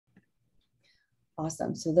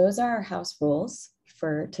Awesome. So those are our house rules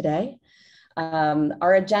for today.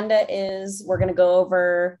 Our agenda is we're going to go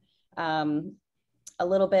over a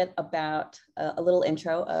little bit about a little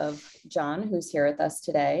intro of John, who's here with us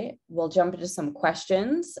today. We'll jump into some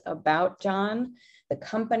questions about John, the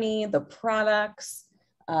company, the products,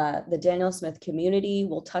 the Daniel Smith community.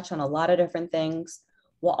 We'll touch on a lot of different things.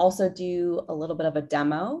 We'll also do a little bit of a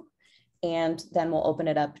demo, and then we'll open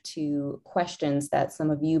it up to questions that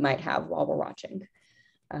some of you might have while we're watching.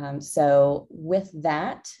 So with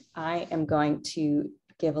that, I am going to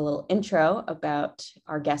give a little intro about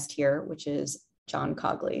our guest here, which is John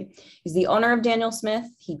Cogley. He's the owner of Daniel Smith.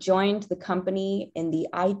 He joined the company in the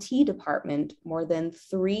IT department more than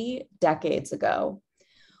 3 decades ago,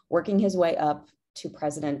 working his way up to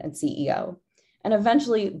president and CEO, and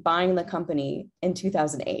eventually buying the company in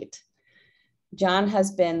 2008. John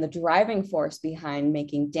has been the driving force behind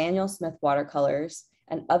making Daniel Smith watercolors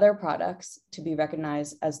and other products to be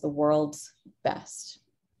recognized as the world's best.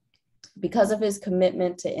 Because of his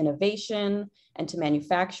commitment to innovation and to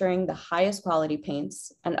manufacturing the highest quality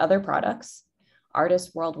paints and other products,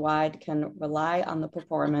 artists worldwide can rely on the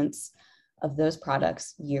performance of those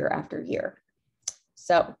products year after year.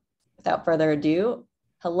 So without further ado,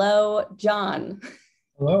 hello, John.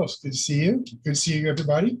 Hello, it's good to see you. Good to see you,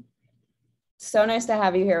 everybody. So nice to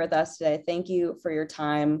have you here with us today. Thank you for your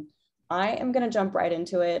time. I am going to jump right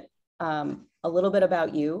into it. A little bit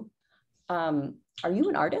about you. Are you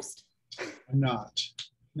an artist? I'm not.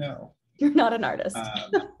 No. You're not an artist.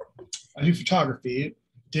 I do photography.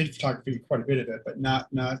 Did photography, quite a bit of it, but not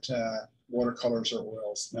watercolors or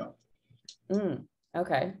oils. No.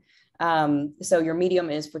 Okay. So your medium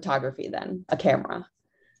is photography then, a camera.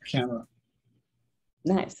 Camera.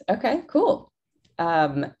 Nice. Okay, cool.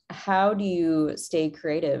 How do you stay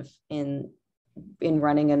creative in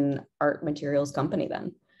running an art materials company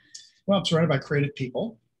then? Well, I'm surrounded by creative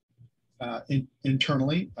people.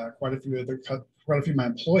 Internally, quite a few of my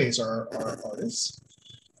employees are artists.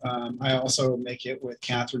 I also make it with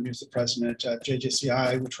Catherine, who's the president at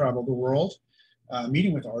JJCI. We travel the world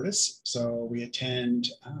meeting with artists. So we attend,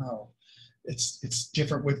 it's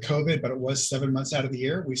different with COVID, but it was 7 months out of the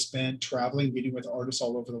year. We spent traveling, meeting with artists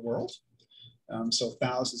all over the world. So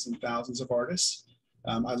thousands and thousands of artists.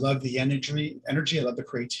 I love the energy. I love the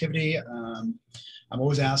creativity. I'm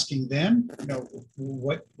always asking them,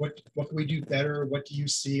 what can we do better? What do you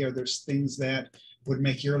see? Are there things that would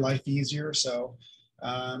make your life easier? So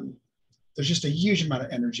there's just a huge amount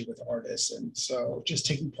of energy with artists. And so just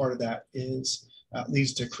taking part of that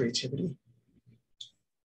leads to creativity.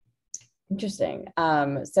 Interesting.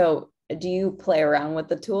 So do you play around with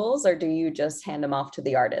the tools, or do you just hand them off to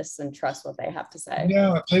the artists and trust what they have to say?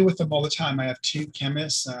 No, I play with them all the time. I have 2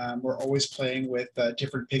 chemists. We're always playing with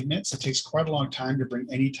different pigments. It takes quite a long time to bring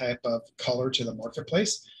any type of color to the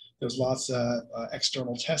marketplace. There's lots of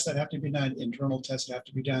external tests that have to be done, internal tests that have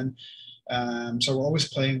to be done. So we're always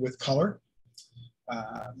playing with color.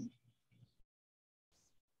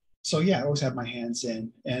 So yeah, I always have my hands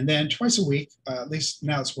in. And then twice a week, at least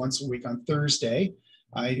now it's once a week on Thursday,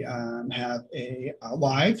 I have a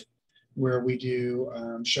live where we do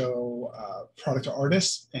show product to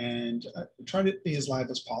artists and try to be as live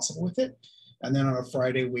as possible with it. And then on a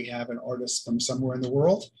Friday, we have an artist from somewhere in the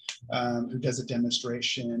world who does a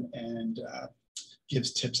demonstration and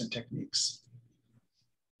gives tips and techniques.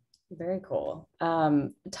 Very cool.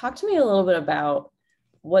 Talk to me a little bit about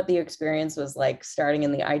what the experience was like starting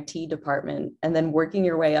in the IT department and then working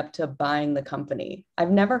your way up to buying the company.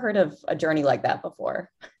 I've never heard of a journey like that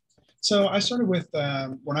before. So I started with,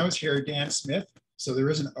 when I was here, Dan Smith. So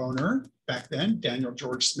there is an owner back then, Daniel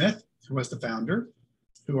George Smith, who was the founder,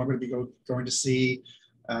 who I'm going to be going to see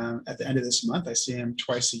at the end of this month. I see him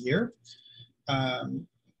twice a year.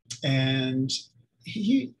 And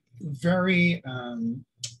he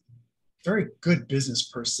very good business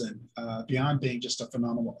person, beyond being just a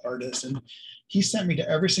phenomenal artist. And he sent me to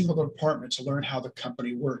every single department to learn how the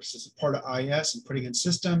company works. As a part of IS and putting in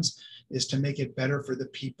systems is to make it better for the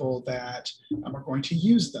people that are going to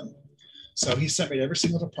use them. So he sent me to every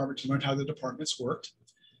single department to learn how the departments worked.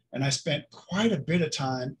 And I spent quite a bit of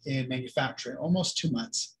time in manufacturing, almost 2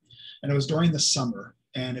 months. And it was during the summer.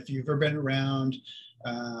 And if you've ever been around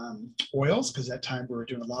oils, because at that time we were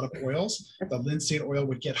doing a lot of oils, the linseed oil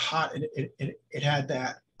would get hot and it had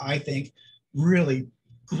that, I think, really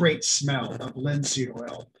great smell of linseed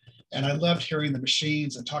oil. And I loved hearing the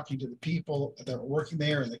machines and talking to the people that were working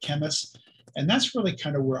there and the chemists. And that's really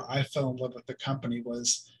kind of where I fell in love with the company,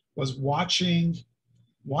 was watching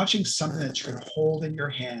something that you could hold in your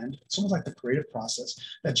hand. It's almost like the creative process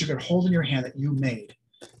that you could hold in your hand that you made.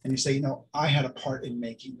 And you say, I had a part in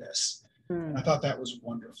making this. I thought that was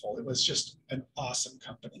wonderful. It was just an awesome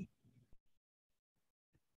company.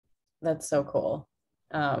 That's so cool.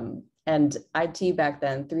 And IT back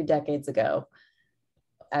then, 3 decades ago,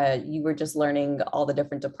 you were just learning all the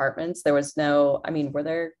different departments. There was no, I mean, were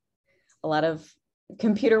there a lot of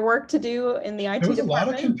computer work to do in the IT There was a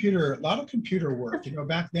department? lot of computer work. You know,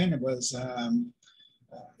 back then it was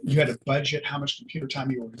you had to budget how much computer time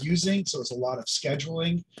you were using. So it was a lot of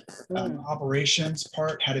scheduling. Operations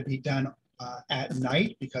part had to be done at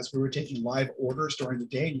night because we were taking live orders during the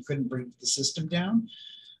day and you couldn't bring the system down.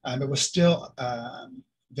 It was still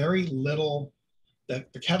very little. The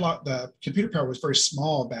catalog, the computer power was very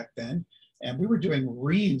small back then. And we were doing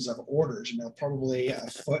reams of orders, you know, probably a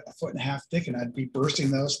foot and a half thick, and I'd be bursting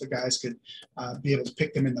those so the guys could be able to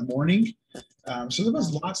pick them in the morning. So there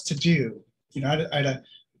was lots to do. You know, I had to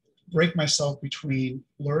break myself between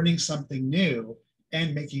learning something new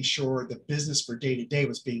and making sure the business for day to day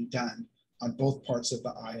was being done on both parts of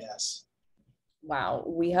the IS. Wow,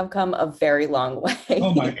 we have come a very long way.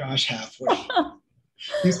 Oh my gosh, halfway.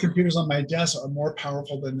 These computers on my desk are more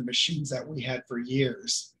powerful than the machines that we had for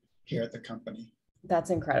years here at the company. That's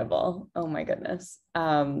incredible. Oh my goodness.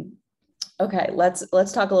 Okay,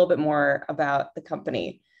 let's talk a little bit more about the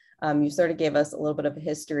company. You sort of gave us a little bit of a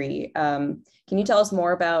history. Can you tell us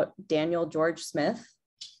more about Daniel George Smith?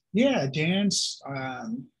 Yeah, Dan's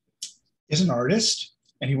is an artist,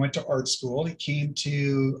 and he went to art school. He came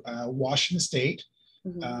to Washington State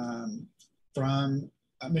from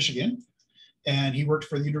Michigan, and he worked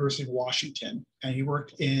for the University of Washington, and he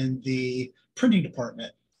worked in the printing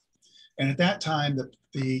department. And at that time,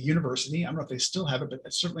 the university, I don't know if they still have it,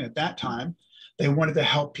 but certainly at that time, they wanted to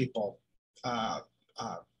help people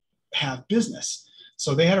have business.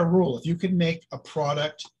 So they had a rule: if you could make a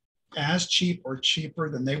product as cheap or cheaper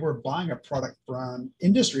than they were buying a product from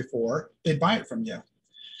industry for, they'd buy it from you.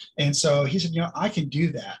 And so he said, you know, I can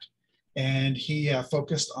do that. And he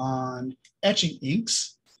focused on etching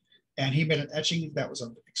inks. And he made an etching ink that was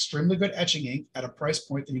an extremely good etching ink at a price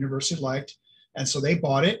point the university liked. And so they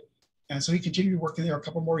bought it. And so he continued working there a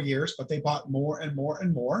couple more years, but they bought more and more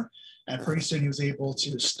and more. And pretty soon he was able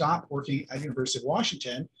to stop working at University of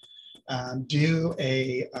Washington,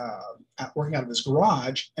 working out of his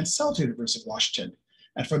garage and sell to University of Washington.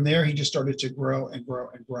 And from there, he just started to grow and grow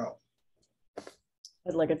and grow.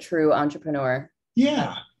 Like a true entrepreneur.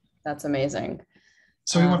 Yeah. That's amazing.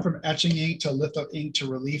 So he went from etching ink to lift up ink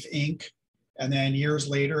to relief ink. And then years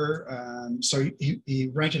later, so he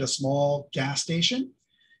rented a small gas station,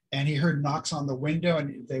 and he heard knocks on the window,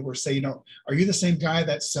 and they were saying, you know, are you the same guy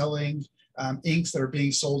that's selling inks that are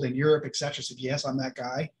being sold in Europe, et cetera? I said, yes, I'm that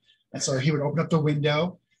guy. And so he would open up the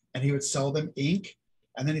window and he would sell them ink.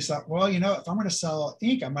 And then he thought, well, you know, if I'm going to sell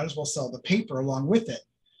ink, I might as well sell the paper along with it.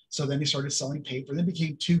 So then he started selling paper. Then it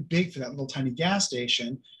became too big for that little tiny gas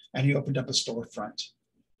station, and he opened up a storefront.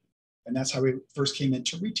 And that's how we first came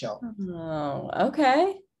into retail. Oh,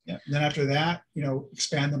 okay. Yeah. And then after that, you know,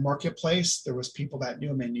 expand the marketplace. There was people that knew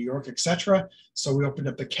him in New York, et cetera. So we opened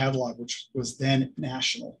up the catalog, which was then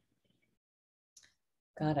national.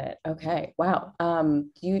 Got it. Okay. Wow.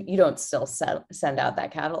 You don't still send out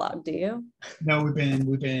that catalog, do you? No,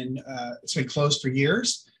 it's been closed for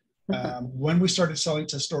years. When we started selling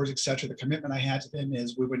to stores, et cetera, the commitment I had to them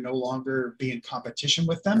is we would no longer be in competition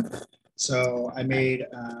with them. So I made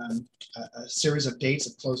a series of dates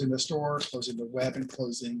of closing the store, closing the web, and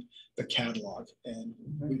closing the catalog. And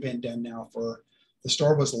we've been done now for, the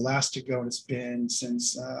store was the last to go, and it's been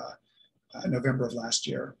since November of last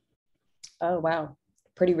year. Oh, wow.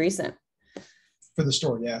 Pretty recent. For the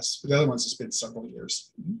store, yes. For the other ones, it's been several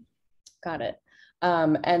years. Got it.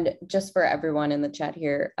 And just for everyone in the chat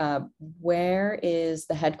here, where is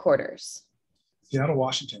the headquarters? Seattle,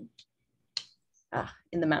 Washington.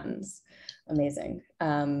 In the mountains. Amazing.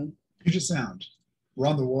 Puget Sound. We're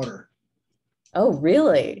on the water. Oh,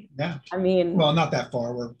 really? Yeah. I mean, well, not that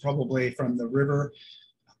far. We're probably from the river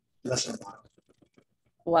less than a mile.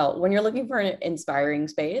 Well, when you're looking for an inspiring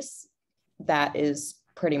space, that is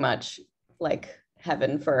pretty much like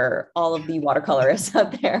heaven for all of the watercolorists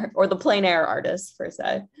out there, or the plein air artists per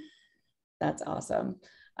se. That's awesome.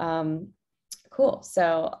 Cool.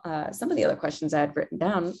 So some of the other questions I had written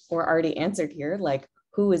down were already answered here, like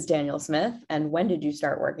who is Daniel Smith and when did you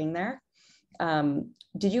start working there?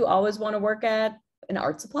 Did you always want to work at an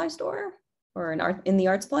art supply store or in the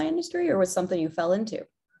art supply industry, or was something you fell into?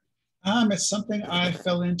 It's something I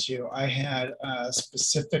fell into. I had a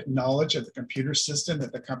specific knowledge of the computer system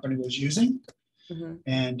that the company was using.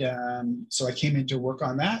 And so I came in to work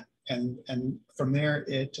on that. And from there,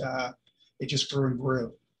 it just grew and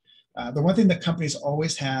grew. The one thing that companies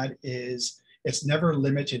always had is it's never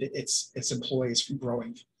limited its employees from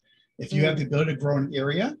growing. If you have the ability to grow an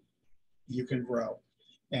area, you can grow.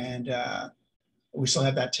 And we still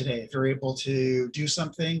have that today. If you're able to do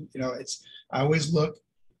something, you know, I always look,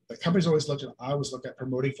 the company's always looked at, I always look at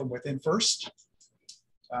promoting from within first.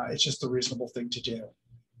 It's just the reasonable thing to do.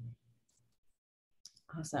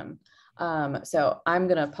 Awesome. So I'm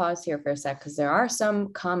going to pause here for a sec because there are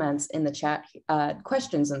some comments in the chat,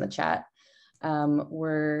 questions in the chat.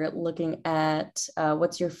 We're looking at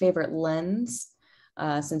what's your favorite lens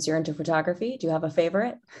since you're into photography? Do you have a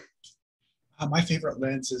favorite? My favorite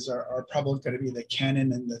lenses are probably going to be the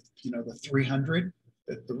Canon and the 300,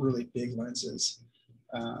 the really big lenses.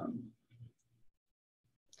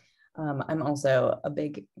 I'm also a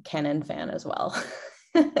big Canon fan as well.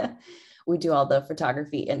 We do all the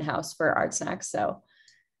photography in-house for ArtSnacks, so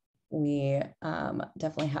we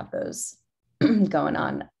definitely have those going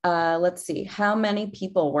on. Let's see, how many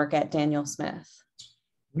people work at Daniel Smith?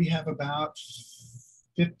 We have about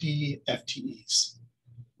 50 FTEs.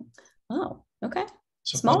 Oh, okay.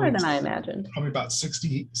 So smaller than I imagined. Probably about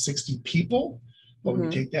 60 people, but when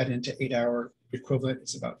you take that into 8-hour equivalent,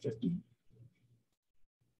 it's about 50.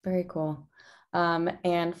 Very cool.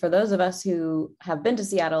 And for those of us who have been to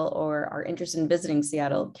Seattle or are interested in visiting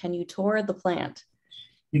Seattle, can you tour the plant?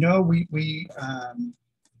 You know,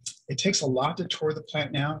 it takes a lot to tour the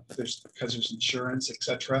plant now because there's insurance,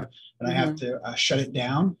 etc. And I have to shut it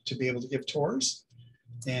down to be able to give tours.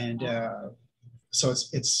 And so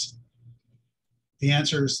it's the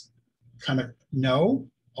answer is kind of no,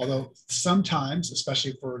 although sometimes,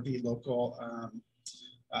 especially for the local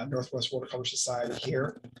Northwest Watercolor Society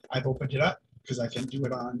here, I've opened it up because I can do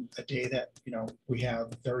it on a day that, you know, we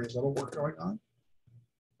have very little work going on.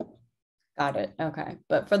 Got it. Okay.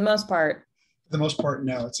 But for the most part,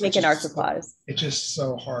 no. It's making art supplies. It's just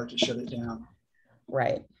so hard to shut it down.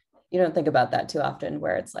 Right. You don't think about that too often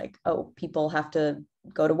where it's like, oh, people have to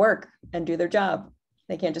go to work and do their job.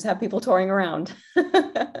 They can't just have people touring around.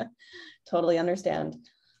 Totally understand.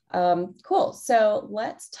 Cool. So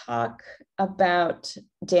let's talk about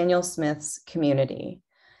Daniel Smith's community.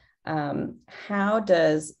 How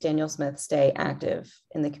does Daniel Smith stay active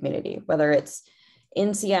in the community, whether it's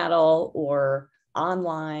in Seattle or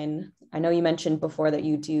online? I know you mentioned before that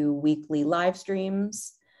you do weekly live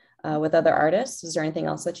streams with other artists. Is there anything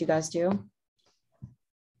else that you guys do?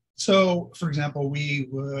 So, for example, we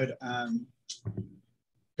would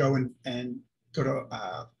go to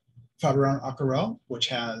Fabriano Aquarelle, which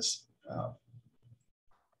has I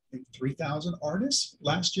think 3,000 artists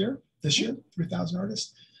this year, 3,000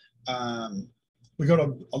 artists. We go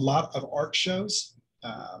to a lot of art shows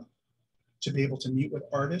to be able to meet with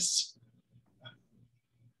artists.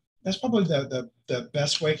 That's probably the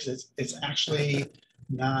best way because it's actually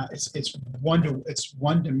not, it's one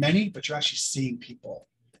to many, but you're actually seeing people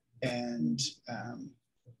and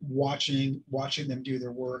watching them do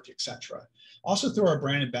their work, etc. Also through our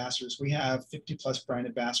brand ambassadors, we have 50+ brand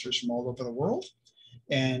ambassadors from all over the world,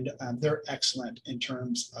 and they're excellent in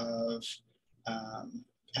terms of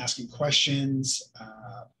asking questions,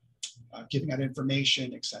 giving out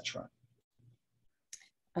information, etc.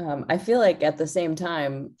 I feel like at the same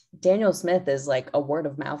time, Daniel Smith is like a word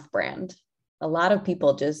of mouth brand. A lot of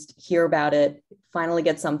people just hear about it, finally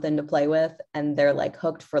get something to play with, and they're like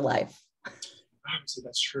hooked for life. Obviously,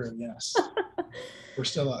 that's true. Yes, we're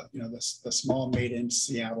still the small made in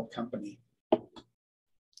Seattle company.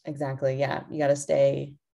 Exactly. Yeah, you got to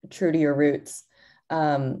stay true to your roots.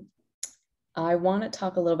 I want to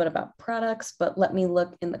talk a little bit about products, but let me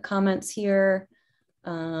look in the comments here.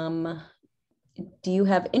 Do you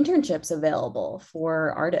have internships available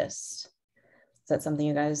for artists? Is that something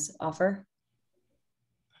you guys offer?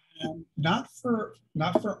 Not for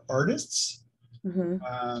artists.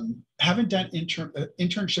 Haven't done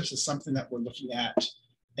internships is something that we're looking at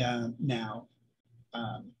now.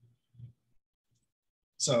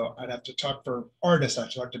 So I'd have to talk for artists. I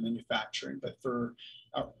have to talk to manufacturing, but for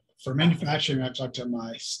manufacturing, I have to talk to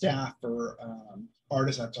my staff. For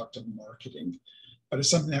artists, I have to talk to marketing. But it's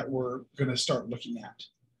something that we're going to start looking at.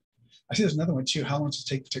 I see there's another one too. How long does it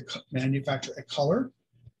take to manufacture a color?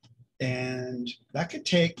 And that could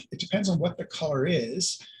take, it depends on what the color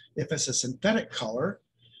is. If it's a synthetic color,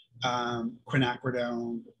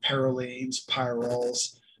 quinacridone, parylene,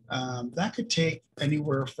 pyrroles, that could take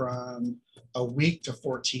anywhere from a week to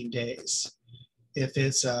 14 days. If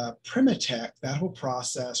it's a Primatech, that whole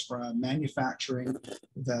process from manufacturing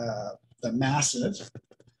the massive,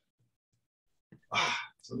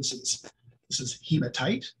 so this is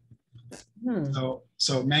hematite.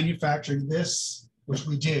 So manufacturing this, which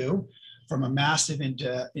we do, from a massive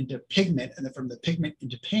into pigment, and then from the pigment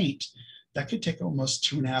into paint, that could take almost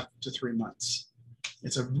 2.5 to 3 months.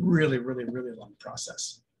 It's a really, really, really long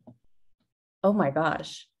process. Oh my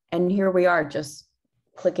gosh. And here we are just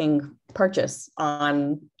clicking purchase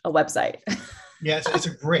on a website. Yeah, it's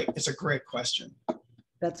a great question.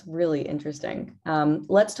 That's really interesting.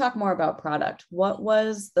 Let's talk more about product. What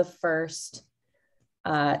was the first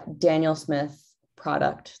Daniel Smith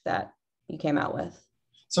product that you came out with?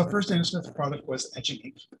 So first Daniel Smith product was etching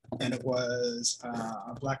ink, and it was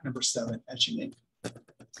black #7 etching ink.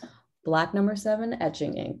 Black #7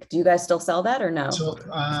 etching ink. Do you guys still sell that or no? So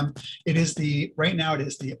right now it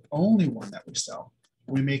is the only one that we sell.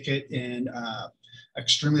 We make it in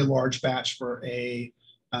extremely large batch for a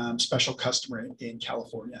special customer in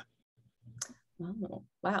California. Oh,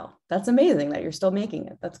 wow. That's amazing that you're still making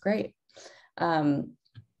it. That's great.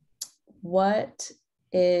 What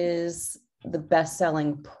is the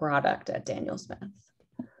best-selling product at Daniel Smith?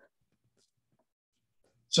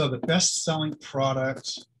 So the best-selling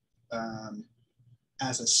product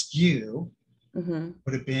as a SKU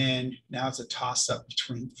would have been, now it's a toss-up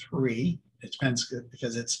between 3. It depends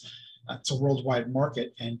because it's a worldwide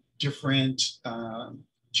market, and different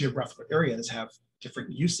geographical areas have different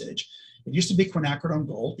usage. It used to be quinacridone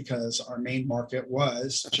gold because our main market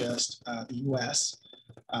was just the US.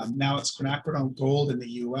 Now it's quinacridone gold in the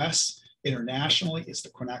US. Internationally, it's the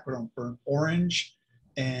quinacridone burnt orange,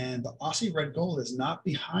 and the Aussie red gold is not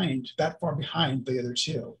that far behind the other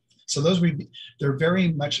two. So they're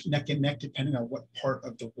very much neck and neck depending on what part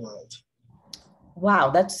of the world.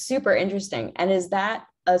 Wow, that's super interesting. And is that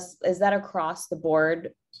across the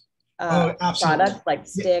board product, like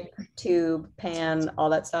stick, tube, pan,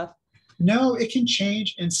 all that stuff? No, it can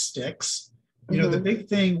change in sticks. You know, the big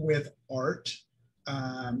thing with art,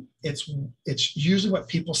 it's usually what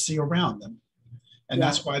people see around them. And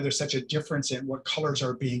that's why there's such a difference in what colors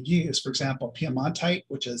are being used. For example, Piemontite,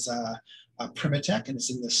 which is a Primatech, and it's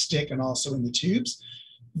in the stick and also in the tubes.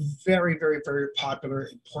 Very, very, very popular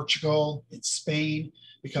in Portugal, in Spain,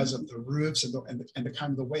 because of the roofs and the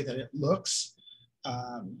kind of the way that it looks.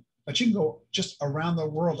 But you can go just around the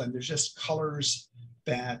world, and there's just colors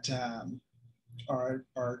that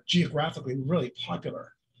are geographically really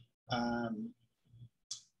popular.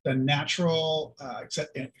 The natural,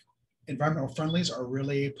 environmental friendlies are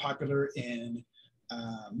really popular in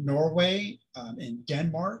Norway, in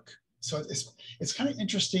Denmark. So it's kind of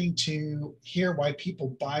interesting to hear why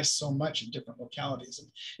people buy so much in different localities. And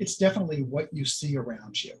it's definitely what you see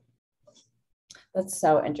around you. That's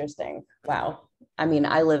so interesting. Wow. I mean,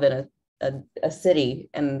 I live in a city,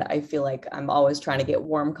 and I feel like I'm always trying to get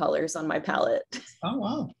warm colors on my palette. Oh,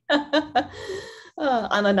 wow.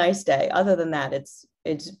 On a nice day. Other than that, it's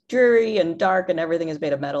dreary and dark, and everything is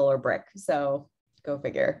made of metal or brick. So go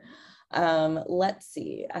figure. Let's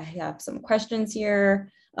see. I have some questions here.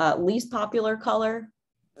 Least popular color.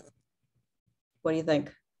 What do you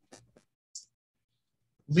think?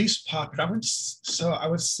 Least popular. I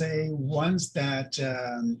would say ones that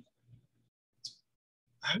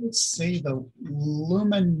I would say the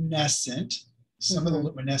luminescent. Some of the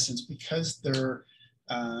luminescents, because they're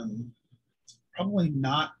probably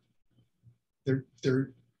not. They're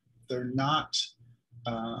not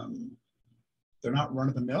run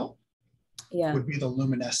of the mill. Yeah, would be the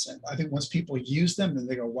luminescent. I think once people use them, then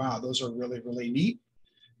they go, wow, those are really, really neat.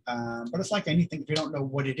 But it's like anything, if you don't know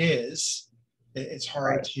what it is, it's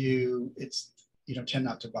hard to, tend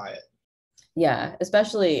not to buy it. Yeah,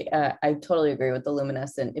 especially, I totally agree with the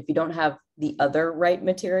luminescent. If you don't have the other right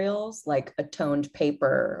materials, like a toned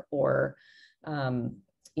paper or,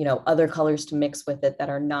 other colors to mix with it that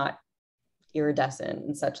are not iridescent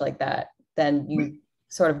and such like that, then you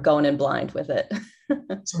sort of going in blind with it.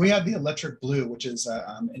 So we have the electric blue, which is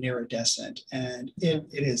an iridescent, and it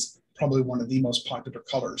is probably one of the most popular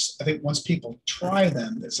colors. I think once people try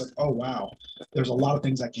them, it's like, oh, wow, there's a lot of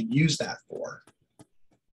things I can use that for.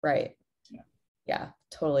 Right. Yeah,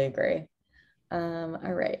 totally agree. All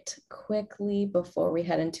right, quickly before we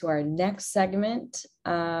head into our next segment,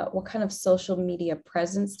 what kind of social media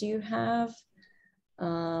presence do you have?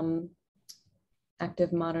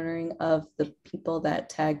 Active monitoring of the people that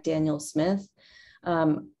tag Daniel Smith.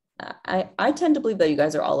 I tend to believe that you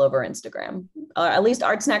guys are all over Instagram. At least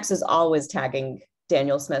ArtSnacks is always tagging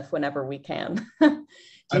Daniel Smith whenever we can. Do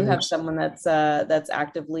you have someone that's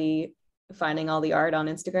actively finding all the art on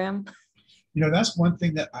Instagram? That's one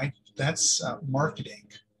thing that's marketing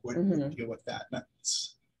would deal with that,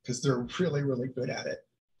 because they're really, really good at it.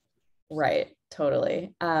 Right,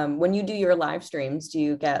 totally. When you do your live streams, do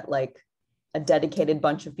you get like a dedicated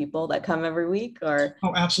bunch of people that come every week, or?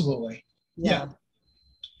 Oh, absolutely. Yeah.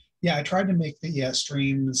 I tried to make the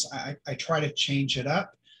streams. I try to change it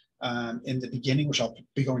up. in the beginning, which I'll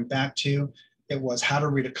be going back to. It was how to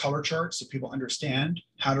read a color chart so people understand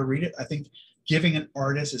how to read it. I think giving an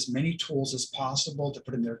artist as many tools as possible to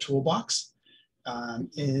put in their toolbox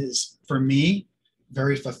is, for me,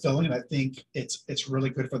 very fulfilling. And I think it's really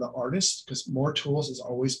good for the artist, because more tools is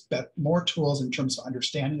always better. More tools in terms of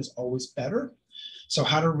understanding is always better. So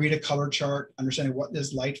how to read a color chart, understanding what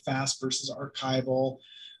is light fast versus archival.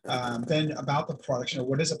 Then about the product,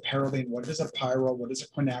 what is a paraline, what is a pyro, what is a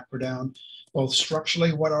quinacridone, both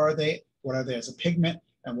structurally, what are they as a pigment,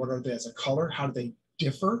 and what are they as a color, how do they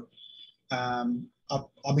differ?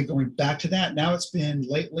 I'll be going back to that. Now it's been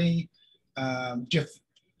lately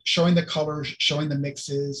showing the colors, showing the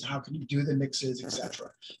mixes, how can you do the mixes, etc.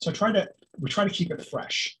 So we try to keep it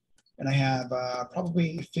fresh. And I have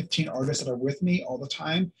probably 15 artists that are with me all the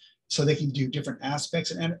time, so they can do different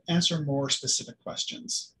aspects and answer more specific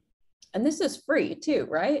questions. And this is free too,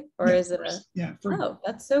 right? Or yeah, is it free. Oh,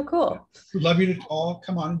 that's so cool. Yeah. We'd love you to all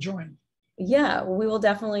come on and join. Yeah, we will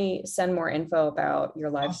definitely send more info about your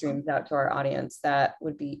live streams out to our audience. That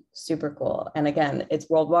would be super cool. And again, it's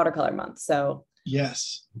World Watercolor Month. So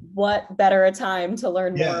yes, what better a time to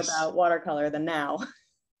learn more about watercolor than now?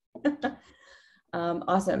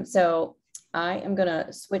 Awesome. So I am going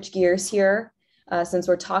to switch gears here. Since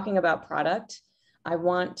we're talking about product, I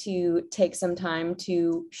want to take some time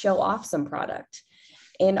to show off some product.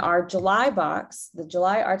 In our July box, the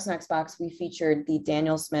July ArtSnacks box, we featured the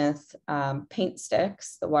Daniel Smith paint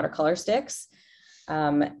sticks, the watercolor sticks.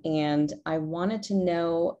 And I wanted to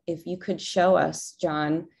know if you could show us,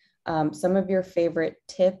 John, some of your favorite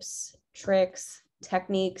tips, tricks,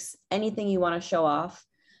 techniques, anything you want to show off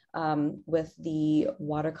with the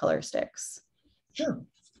watercolor sticks. Sure.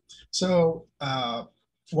 So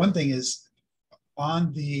one thing is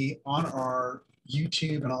on our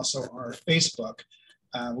YouTube and also our Facebook,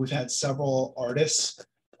 we've had several artists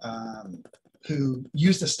who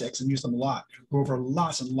use the sticks and use them a lot, go over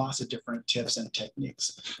lots and lots of different tips and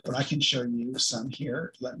techniques. But I can show you some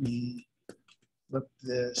here. Let me flip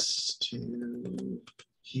this to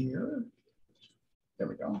here. There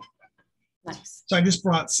we go. Nice. So I just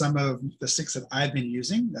brought some of the sticks that I've been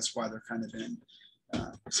using. That's why they're kind of in.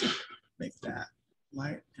 So make that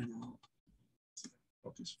light and I'll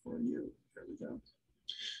focus for you. There we go.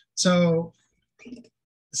 So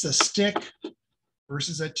it's a stick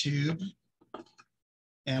versus a tube.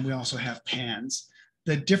 And we also have pans.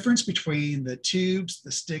 The difference between the tubes,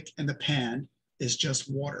 the stick, and the pan is just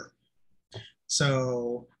water.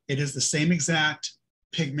 So it is the same exact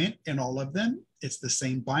pigment in all of them. It's the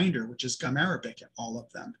same binder, which is gum arabic in all of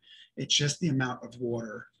them. It's just the amount of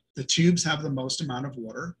water. The tubes have the most amount of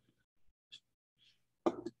water.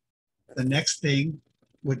 The next thing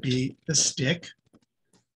would be the stick.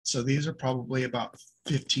 So these are probably about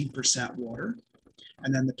 15% water.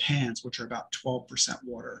 And then the pans, which are about 12%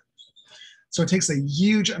 water. So it takes a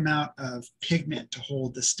huge amount of pigment to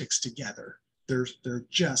hold the sticks together. They're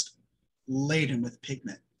just laden with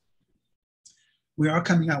pigment. We are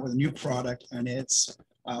coming out with a new product, and it's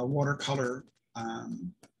watercolor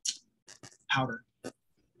powder,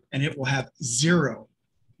 and it will have 0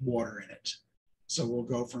 water in it. So we'll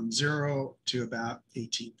go from 0 to about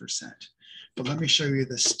 18%. But let me show you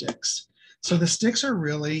the sticks. So the sticks are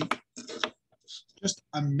really just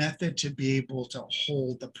a method to be able to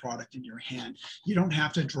hold the product in your hand. You don't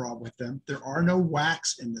have to draw with them. There are no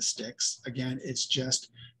wax in the sticks. Again, it's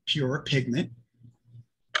just pure pigment.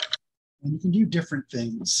 And you can do different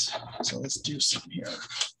things. So let's do some here.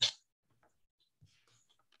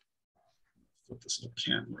 Flip this little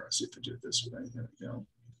camera, see if I do it this way. There we go.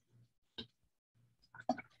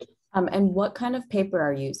 And what kind of paper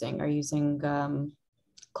are you using? Are you using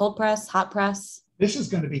cold press, hot press? This is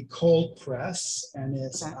going to be cold press, and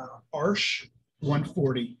it's Arch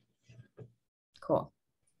 140. Cool.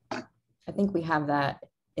 I think we have that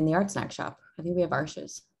in the Art Snack shop. I think we have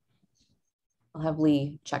Arches. I'll have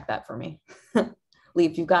Lee check that for me. Lee,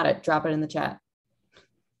 if you've got it, drop it in the chat.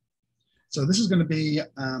 So this is going to be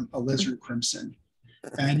a lizard crimson,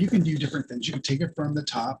 and you can do different things. You can take it from the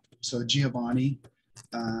top. So Giovanni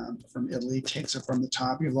from Italy takes it from the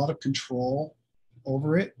top. You have a lot of control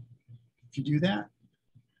over it. If you do that,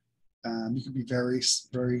 you can be very,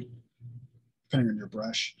 very, depending on your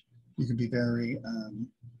brush, you can be very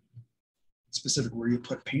specific where you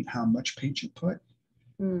put paint, how much paint you put.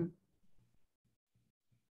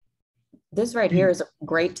 This right here is a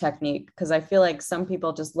great technique, because I feel like some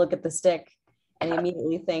people just look at the stick and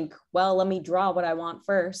immediately think, well, let me draw what I want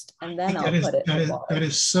first, and then I'll put it in water. That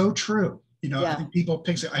is so true. You know, I think people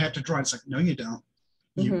pick it, I have to draw. It's like, no, you don't.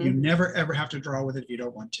 You never, ever have to draw with it if you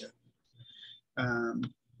don't want to.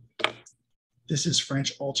 This is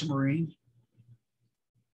French ultramarine.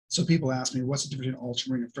 So people ask me, what's the difference between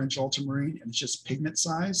ultramarine and French ultramarine? And it's just pigment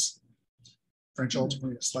size. French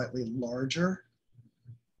ultramarine is slightly larger,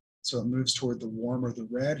 so it moves toward the warm or the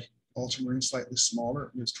red. Ultramarine slightly smaller,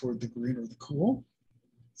 it moves toward the green or the cool.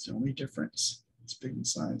 It's the only difference. It's pigment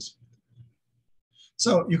size.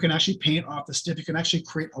 So you can actually paint off the stick. You can actually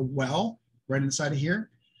create a well right inside of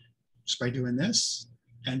here just by doing this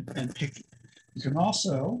and pick. You can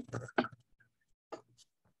also,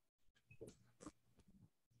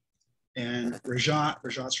 and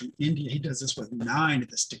Rajat's from India, he does this with 9 of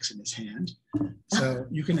the sticks in his hand. So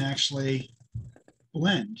you can actually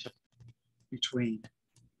blend between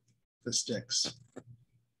the sticks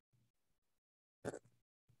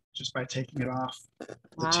just by taking it off the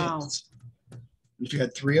tips. If you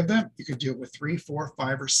had 3 of them, you could do it with 3, 4,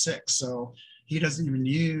 5, or 6. So he doesn't even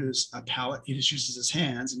use a palette. He just uses his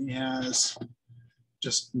hands, and he has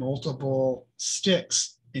just multiple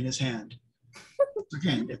sticks in his hand.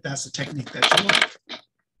 Again, if that's the technique that you like.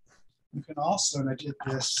 You can also, and I did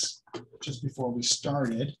this just before we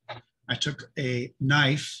started, I took a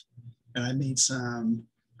knife and I made some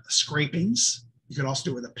scrapings. You could also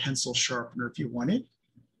do it with a pencil sharpener if you wanted.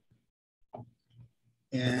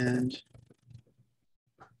 And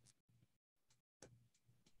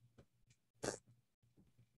you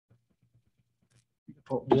can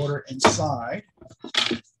put water inside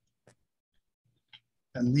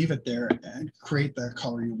and leave it there and create the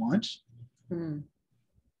color you want. And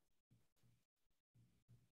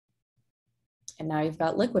now you've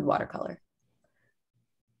got liquid watercolor.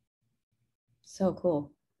 So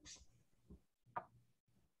cool.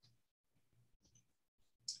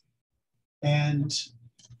 And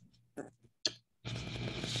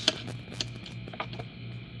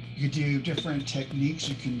you do different techniques.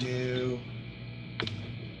 You can do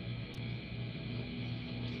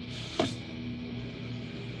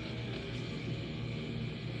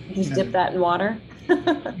just dip that in water. You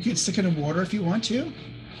can stick it in water if you want to.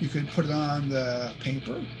 You could put it on the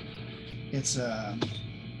paper. It's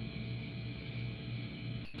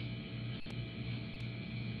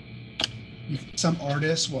some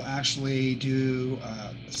artists will actually do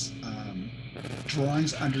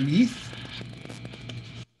drawings underneath.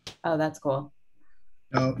 Oh, that's cool.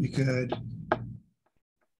 No, you could.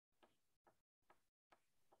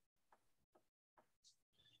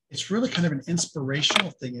 It's really kind of an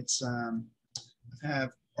inspirational thing. It's I have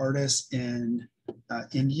artists in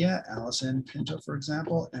India, Alison Pinto, for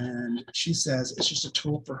example, and she says it's just a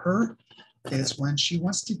tool for her. Is when she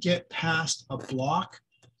wants to get past a block,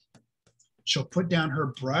 she'll put down her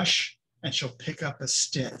brush and she'll pick up a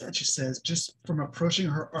stick. And she says, just from approaching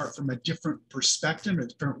her art from a different perspective, a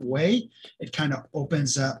different way, it kind of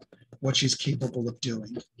opens up what she's capable of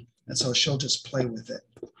doing. And so she'll just play with it.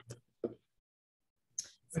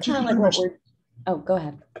 It's kind of like what we're, oh, go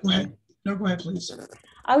ahead. Go ahead. No, go ahead, please.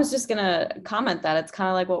 I was just gonna comment that it's kind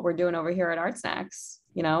of like what we're doing over here at ArtSnacks.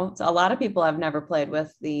 You know, so a lot of people have never played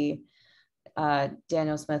with the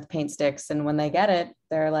Daniel Smith paint sticks. And when they get it,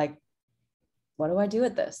 they're like, what do I do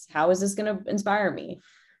with this? How is this going to inspire me?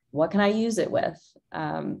 What can I use it with?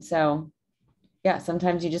 So yeah,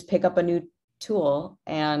 sometimes you just pick up a new tool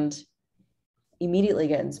and immediately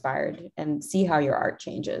get inspired and see how your art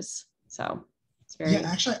changes. So it's very, yeah,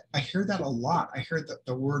 actually, I hear that a lot. I hear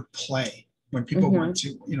the word play when people want to,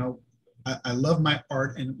 you know, I love my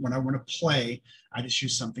art, and when I want to play, I just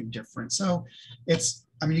use something different. So it's,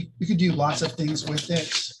 I mean, you could do lots of things with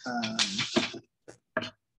it.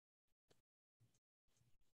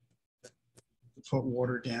 Put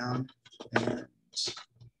water down, and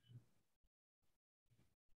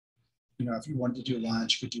you know, if you wanted to do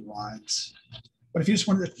lines, you could do lines. But if you just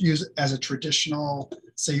wanted to use it as a traditional,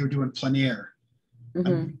 say you were doing plein air, I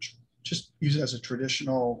mean, just use it as a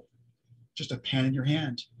traditional, just a pen in your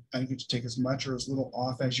hand, and you can take as much or as little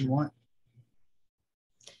off as you want.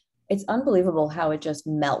 It's unbelievable how it just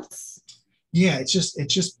melts. Yeah, it's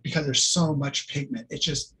just because there's so much pigment.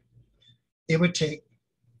 It would take,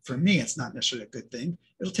 for me, it's not necessarily a good thing.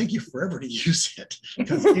 It'll take you forever to use it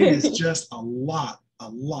because it is just a lot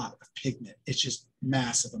of pigment. It's just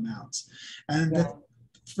massive amounts. And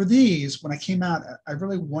for these, when I came out, I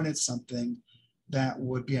really wanted something that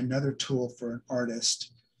would be another tool for an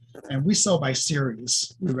artist. And we sell by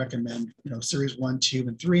series. We recommend, you know, series 1, 2,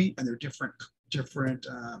 and 3, and they're different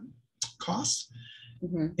costs.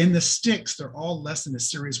 In the sticks, they're all less than a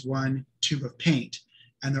series 1 tube of paint.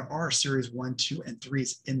 And there are series 1, 2, and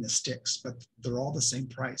 3s in the sticks, but they're all the same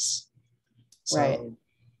price. So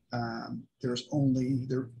there's only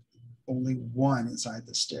one inside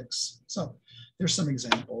the sticks. So there's some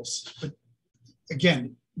examples, but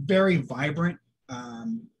again, very vibrant,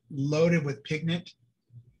 loaded with pigment.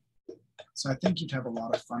 So I think you'd have a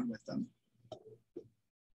lot of fun with them.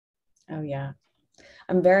 Oh yeah.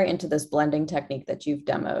 I'm very into this blending technique that you've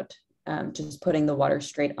demoed, just putting the water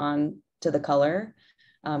straight on to the color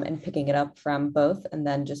and picking it up from both and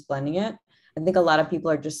then just blending it. I think a lot of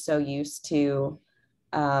people are just so used to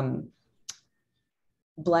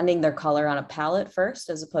blending their color on a palette first,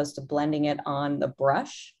 as opposed to blending it on the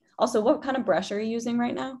brush. Also, what kind of brush are you using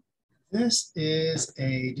right now? This is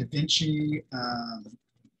a Da Vinci.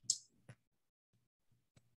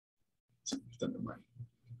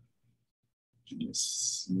 Can you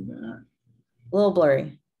see that? A little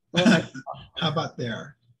blurry. A little How about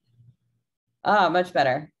there? Oh, much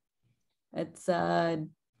better. It's I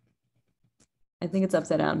think it's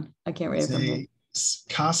upside down. I can't read it from here.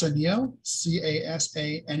 Casaneo,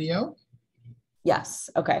 Casaneo. Yes.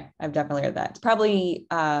 Okay. I've definitely heard that.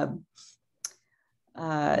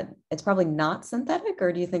 It's probably not synthetic,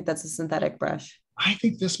 or do you think that's a synthetic brush? I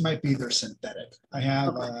think this might be their synthetic. I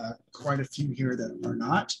have quite a few here that are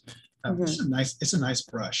not. This is it's a nice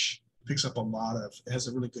brush. Picks up a lot of, it has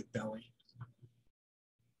a really good belly.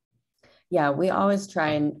 Yeah, we always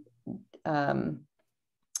try and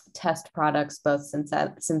test products, both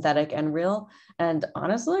synthetic and real. And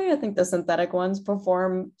honestly, I think the synthetic ones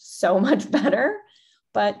perform so much better,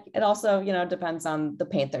 but it also, depends on the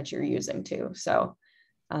paint that you're using too. So,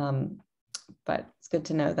 but it's good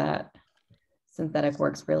to know that synthetic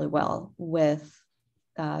works really well with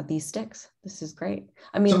these sticks. This is great.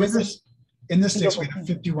 I mean, so in this sticks, we have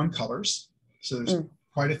 51 colors. So there's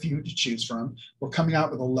quite a few to choose from. We're coming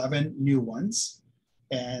out with 11 new ones.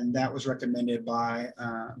 And that was recommended by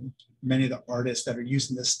many of the artists that are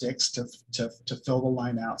using the sticks to fill the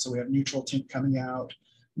line out. So we have neutral tint coming out,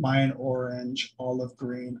 Mayan orange, olive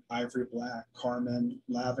green, ivory black, carmine,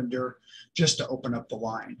 lavender, just to open up the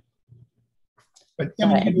line. But I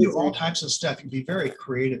mean, you can do all types of stuff. You can be very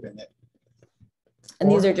creative in it.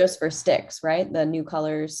 And these are just for sticks, right? The new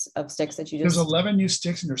colors of sticks that you just... There's 11 new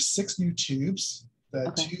sticks and there's 6 new tubes.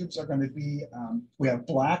 The tubes are going to be, we have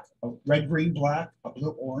black, a red, green, black, a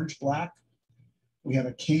blue, orange, black. We have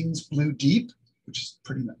a King's Blue Deep, which is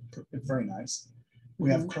very nice. We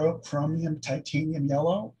have chromium, titanium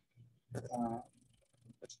yellow,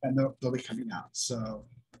 and they'll be coming out. So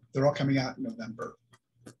they're all coming out in November.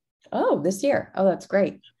 Oh, this year. Oh, that's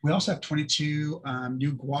great. We also have 22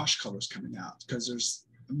 new gouache colors coming out, because there's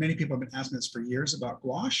many people have been asking us for years about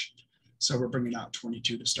gouache. So we're bringing out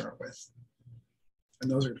 22 to start with. And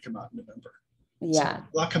those are going to come out in November. Yeah. So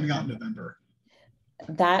a lot coming out in November.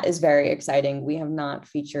 That is very exciting. We have not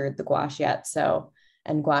featured the gouache yet. So,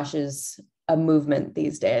 and gouache is a movement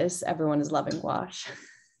these days. Everyone is loving gouache.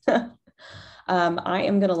 I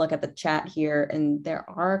am going to look at the chat here, and there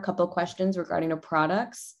are a couple of questions regarding the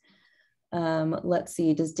products. Let's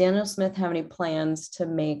see. Does Daniel Smith have any plans to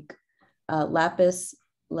make lapis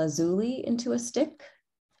lazuli into a stick?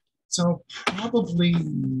 So probably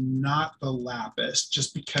not the lapis,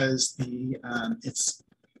 just because it's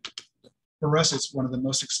for us, it's one of the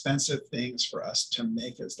most expensive things for us to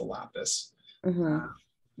make is the lapis. When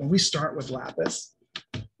we start with lapis,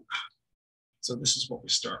 so this is what we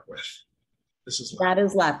start with. This is lapis. That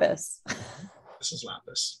is lapis. This is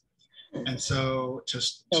lapis. And so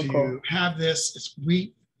just to have this,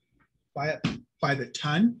 we buy it by the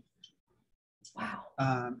ton. Wow.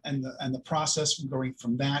 And the process from going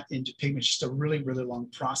from that into pigment is just a really, really long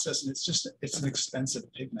process. And it's an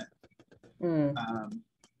expensive pigment.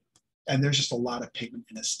 And there's just a lot of pigment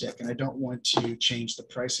in a stick. And I don't want to change the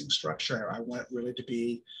pricing structure. I want it really to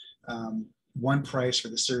be one price for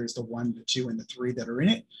the series, the 1, the 2, and the 3 that are in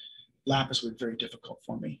it. Lapis would be very difficult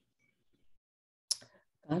for me.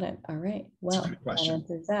 Got it. All right. Well, that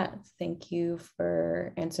answers that. Thank you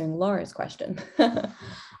for answering Laura's question.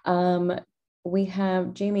 We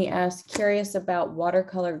have Jamie asked, curious about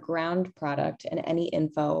watercolor ground product and any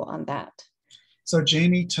info on that. So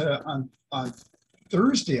Jamie, on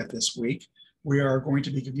Thursday of this week, we are going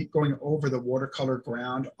to be going over the watercolor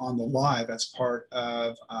ground on the live as part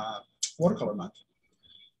of Watercolor Month.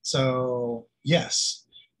 So yes,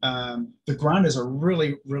 the ground is a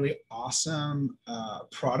really, really awesome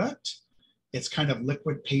product. It's kind of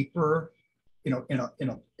liquid paper, in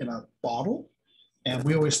a bottle. And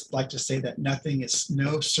we always like to say that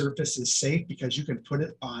no surface is safe, because you can put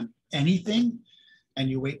it on anything and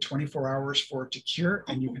you wait 24 hours for it to cure,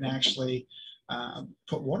 and you can actually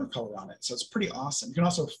put watercolor on it. So it's pretty awesome. You can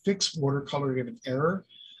also fix watercolor if you have an error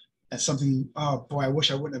and something, oh boy, I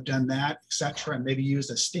wish I wouldn't have done that, etc. And maybe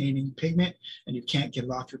use a staining pigment and you can't get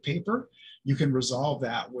it off your paper. You can resolve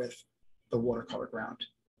that with the watercolor ground.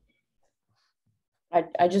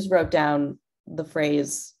 I just wrote down the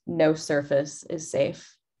phrase, no surface is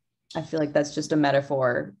safe. I feel like that's just a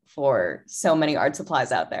metaphor for so many art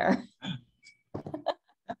supplies out there.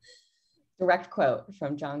 Direct quote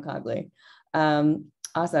from John Cogley.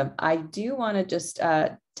 Awesome. I do want to just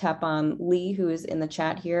tap on Lee, who is in the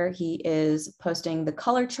chat here. He is posting the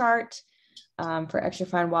color chart for extra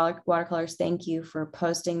fine watercolors. Thank you for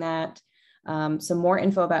posting that. Some more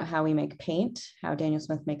info about how we make paint, how Daniel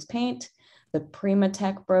Smith makes paint, the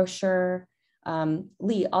Primatech brochure.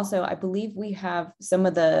 Lee, also, I believe we have some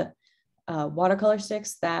of the watercolor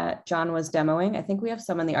sticks that John was demoing. I think we have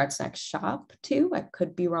some in the ArtSnacks shop too. I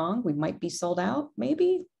could be wrong. We might be sold out,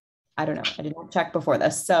 maybe. I don't know. I didn't check before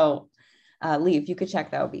this. So Lee, if you could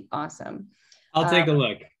check, that would be awesome. I'll take a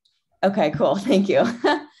look. Okay, cool. Thank you.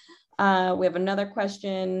 We have another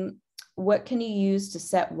question. What can you use to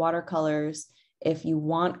set watercolors if you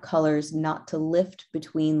want colors not to lift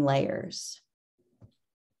between layers?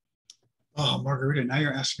 Oh, Margarita, now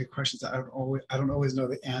you're asking me questions that I don't always know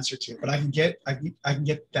the answer to, but I can get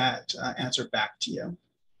that answer back to you.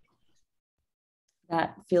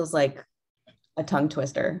 That feels like a tongue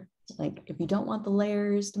twister. Like if you don't want the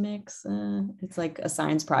layers to mix, it's like a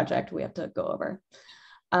science project we have to go over.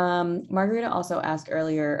 Margarita also asked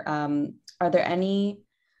earlier, are there any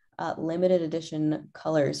limited edition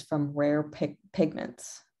colors from rare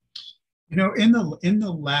pigments? You know, in the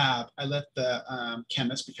lab, I let the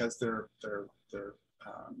chemists, because they're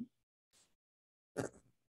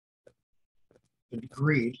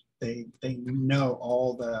degree, they know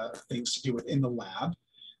all the things to do within the lab,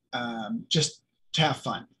 just to have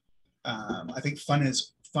fun. I think fun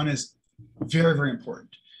is very, very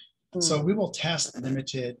important. So we will test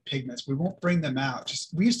limited pigments. We won't bring them out.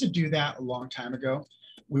 We used to do that a long time ago.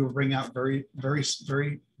 We would bring out very, very,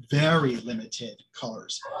 very, very limited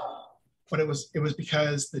colors. But it was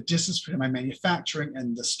because the distance between my manufacturing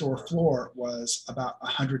and the store floor was about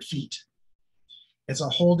 100 feet. It's a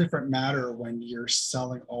whole different matter when you're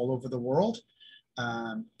selling all over the world,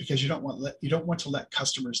 because you don't want to let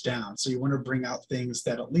customers down. So you want to bring out things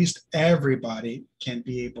that at least everybody can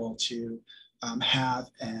be able to have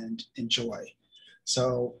and enjoy.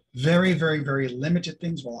 So very, very, very limited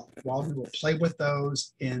things. While we will play with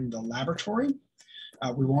those in the laboratory,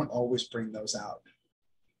 we won't always bring those out.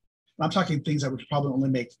 I'm talking things that we could probably only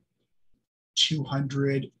make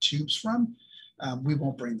 200 tubes from. We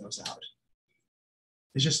won't bring those out.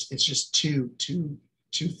 It's just too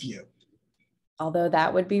few. Although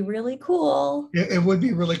that would be really cool. It would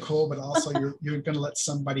be really cool, but also you're going to let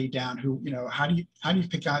somebody down who, you know, how do you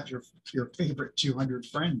pick out your favorite 200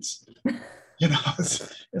 friends? You know,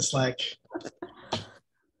 it's like.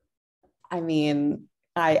 I mean,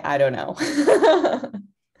 I don't know.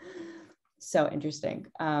 So interesting.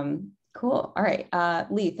 Cool. All right.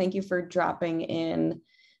 Lee, thank you for dropping in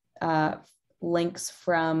links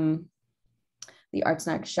from the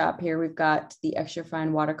ArtSnacks shop here. We've got the extra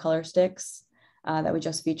fine watercolor sticks that we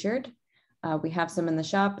just featured. We have some in the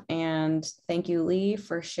shop, and thank you, Lee,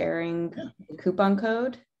 for sharing the coupon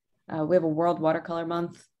code. We have a World Watercolor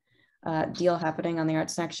Month deal happening on the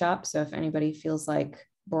ArtSnacks shop. So if anybody feels like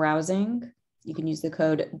browsing, you can use the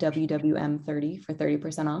code WWM30 for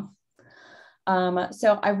 30% off.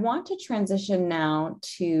 So I want to transition now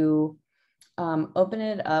to open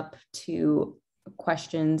it up to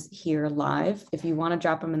questions here live. If you want to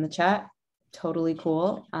drop them in the chat, totally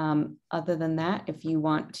cool. Other than that, if you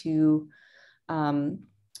want to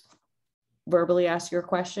verbally ask your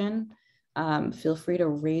question, feel free to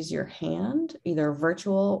raise your hand, either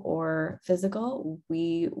virtual or physical.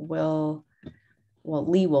 Lee will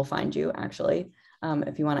find you actually,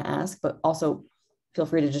 if you want to ask, but also feel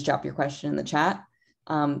free to just drop your question in the chat.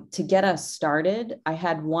 To get us started, I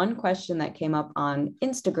had one question that came up on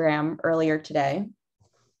Instagram earlier today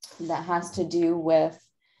that has to do with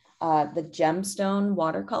the gemstone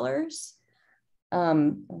watercolors.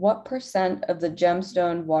 What % of the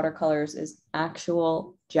gemstone watercolors is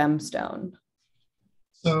actual gemstone?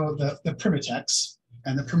 So the Primatechs,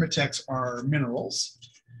 and the Primatechs are minerals,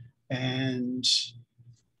 and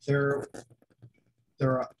they're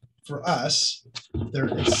for us,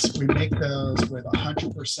 we make those with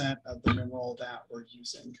 100% of the mineral that we're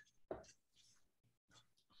using.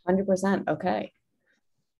 100%, okay.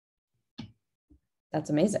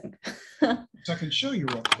 That's amazing. So I can show you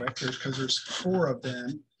real quick, because there's 4 of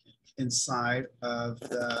them inside of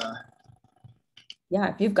the.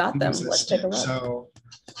 Yeah, if you've got them, let's take a look. So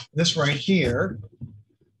this right here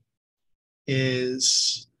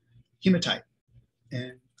is hematite,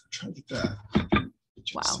 and I'm trying to get the.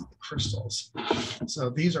 Wow. Some crystals. So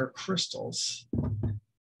these are crystals.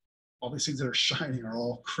 All these things that are shining are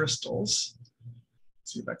all crystals.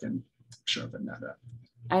 see if I can sharpen that up.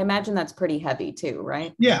 I imagine that's pretty heavy too,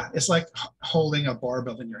 right? Yeah, it's like holding a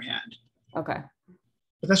barbell in your hand. Okay.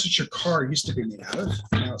 But that's what your car used to be made out of.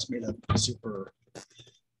 Now it's made of super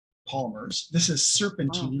polymers. This is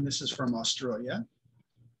serpentine. Wow. This is from Australia.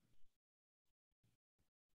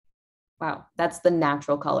 Wow. That's the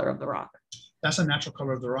natural color of the rock. That's a natural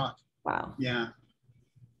color of the rock. Wow. Yeah.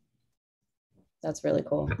 That's really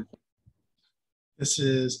cool. This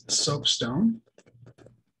is soapstone.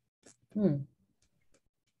 Hmm.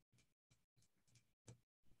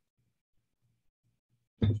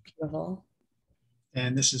 Beautiful.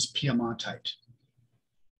 And this is piemontite.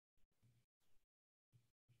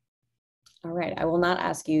 All right. I will not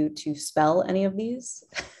ask you to spell any of these,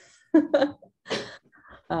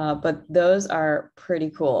 but those are pretty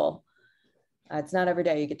cool. It's not every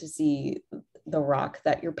day you get to see the rock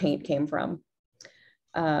that your paint came from.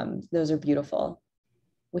 Those are beautiful.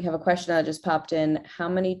 We have a question that just popped in. How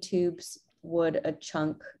many tubes would a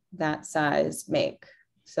chunk that size make?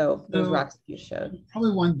 So those rocks you showed.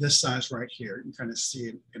 Probably one this size right here. You can kind of see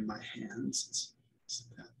it in my hands. It's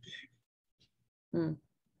that big. Hmm.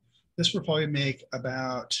 This will probably make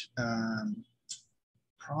about,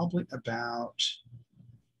 probably about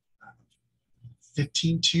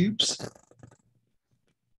 15 tubes.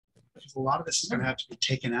 A lot of this is going to have to be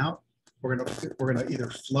taken out. We're gonna either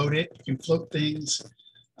float it. You can float things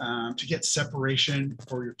to get separation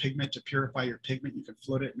for your pigment, to purify your pigment. You can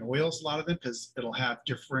float it in oils, a lot of them, because it'll have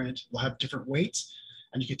different weights,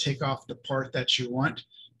 and you can take off the part that you want,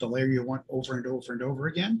 the layer you want, over and over and over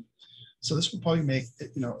again. So this will probably make,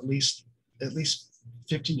 you know, at least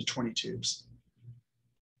 15 to 20 tubes.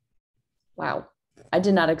 Wow. I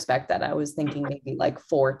did not expect that. I was thinking maybe like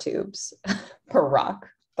 4 tubes per rock,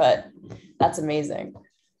 but that's amazing.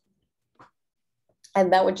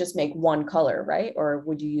 And that would just make one color, right? Or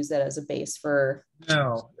would you use that as a base for?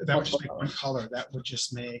 No, that would just make one color. That would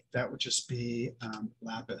just be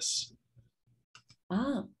lapis.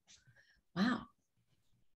 Oh, wow.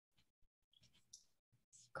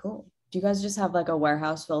 Cool. Do you guys just have like a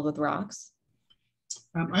warehouse filled with rocks?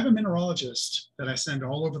 I have a mineralogist that I send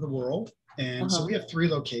all over the world. And so we have 3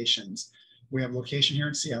 locations. We have a location here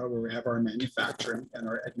in Seattle where we have our manufacturing and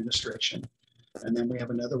our administration. And then we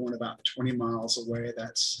have another one about 20 miles away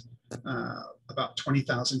that's about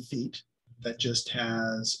 20,000 feet that just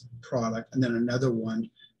has product. And then another one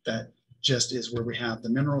that just is where we have the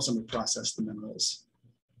minerals and we process the minerals.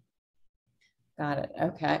 Got it.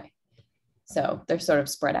 Okay. So they're sort of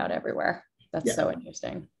spread out everywhere. That's so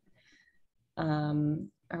interesting.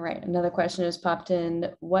 All right. Another question has popped in.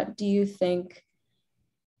 What do you think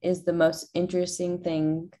is the most interesting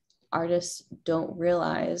thing artists don't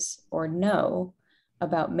realize or know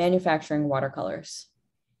about manufacturing watercolors?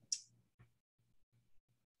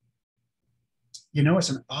 You know, it's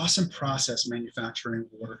an awesome process, manufacturing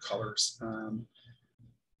watercolors.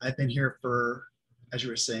 I've been here for, as you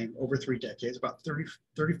were saying, over 3 decades, about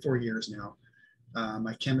 34 years now.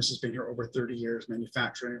 My chemist has been here over 30 years,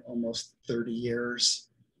 manufacturing almost 30 years.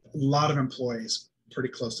 A lot of employees, pretty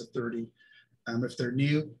close to 30. If they're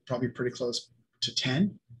new, probably pretty close to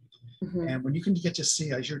 10. Mm-hmm. And when you can get to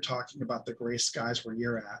see, as you're talking about the gray skies where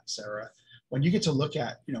you're at, Sarah, when you get to look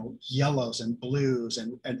at, you know, yellows and blues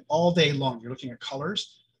and all day long, you're looking at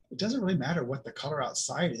colors, it doesn't really matter what the color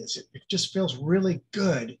outside is. It just feels really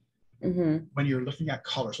good. Mm-hmm. When you're looking at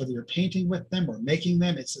colors, whether you're painting with them or making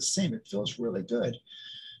them, it's the same. It feels really good.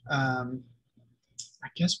 I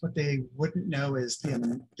guess what they wouldn't know is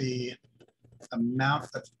the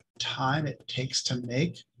amount of time it takes to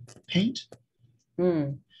make paint,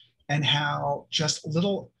 and how just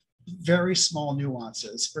little, very small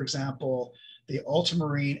nuances. For example, the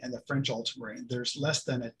ultramarine and the French ultramarine, there's less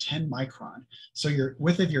than a 10 micron. So your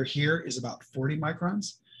width of your hair is about 40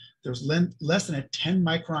 microns. There's less than a 10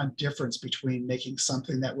 micron difference between making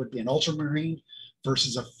something that would be an ultramarine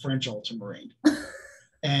versus a French ultramarine.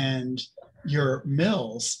 And your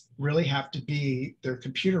mills really have to be, they're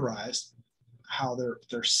computerized, how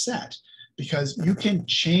they're set, because you can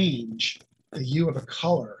change the hue of a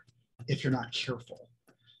color if you're not careful.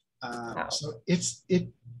 Wow. So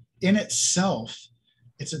in itself,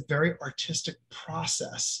 it's a very artistic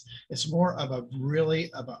process. It's more of a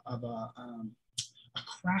really of a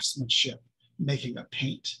craftsmanship making a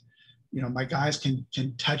paint. You know, my guys can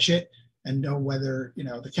touch it and know whether, you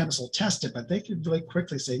know, the chemist will test it, but they can really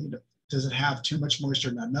quickly say, you know, does it have too much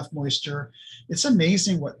moisture, not enough moisture? It's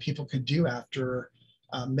amazing what people can do after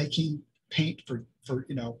making paint for,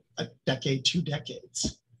 you know, a decade, 2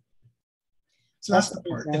 decades. So that's the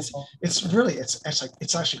part. Example.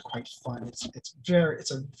 It's actually quite fun.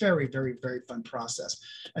 It's a very, very, very fun process.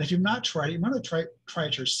 And if you've not tried it, you want to try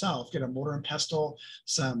it yourself. Get a mortar and pestle,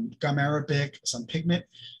 some gum arabic, some pigment.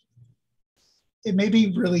 It may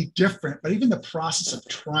be really different, but even the process of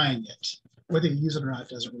trying it, whether you use it or not,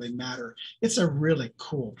 doesn't really matter. It's a really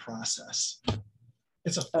cool process.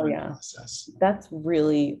 It's a fun process. That's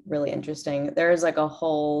really, really interesting. There's like a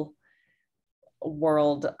whole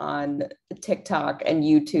world on TikTok and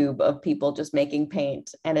YouTube of people just making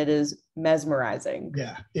paint, and it is mesmerizing.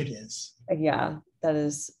 Yeah, it is. Yeah,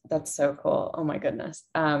 that's so cool. Oh my goodness.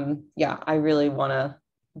 Yeah, I really want to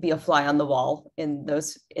be a fly on the wall in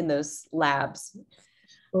those labs.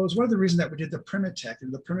 Well, it was one of the reasons that we did the Primatech,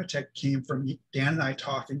 and the Primatech came from Dan and I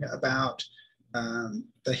talking about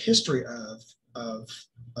the history of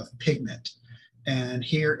pigment. And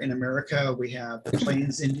here in America, we have the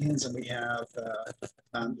Plains Indians and we have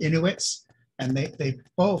Inuits, and they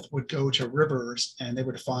both would go to rivers and they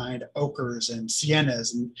would find ochres and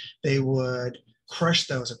siennas, and they would crush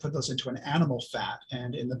those and put those into an animal fat.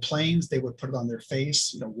 And in the plains, they would put it on their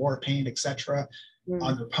face, war paint, etc.,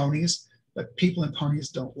 on their ponies. But people in ponies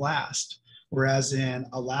don't last. Whereas in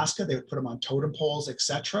Alaska, they would put them on totem poles,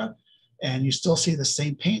 etc. And you still see the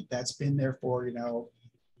same paint that's been there for,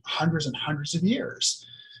 hundreds and hundreds of years.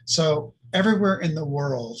 So everywhere in the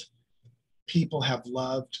world, people have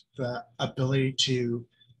loved the ability to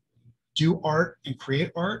do art and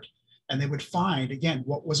create art. And they would find, again,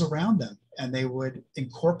 what was around them, and they would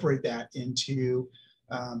incorporate that into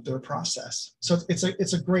their process. So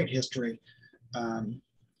it's a great history.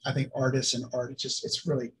 I think artists and art, it's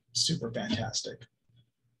really super fantastic.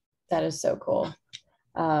 That is so cool.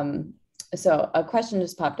 So a question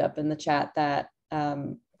just popped up in the chat that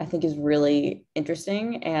I think is really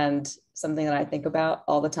interesting and something that I think about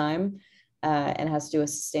all the time, and has to do with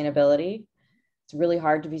sustainability. It's really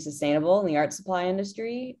hard to be sustainable in the art supply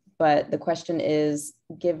industry, but the question is,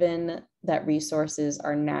 given that resources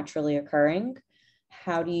are naturally occurring,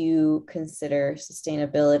 how do you consider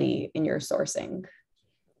sustainability in your sourcing?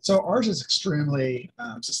 So ours is extremely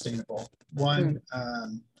sustainable. One,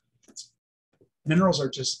 minerals are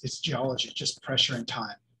it's geology, just pressure and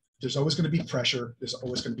time. There's always going to be pressure. There's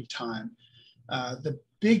always going to be time. The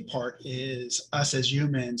big part is us as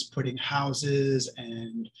humans putting houses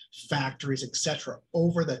and factories, etc.,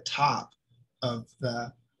 over the top of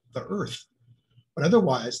the earth. But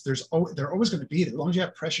otherwise, they're always going to be there. As long as you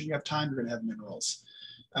have pressure and you have time, you're going to have minerals.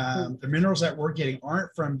 The minerals that we're getting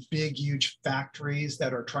aren't from big, huge factories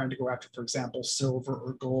that are trying to go after, for example, silver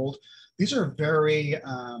or gold. These are very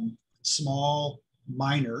small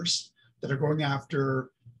miners that are going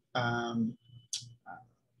after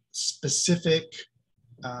specific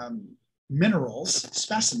minerals,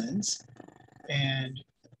 specimens, and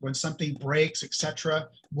when something breaks, etc.,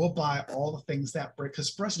 we'll buy all the things that break, because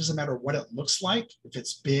for us, it doesn't matter what it looks like, if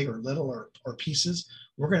it's big or little or pieces,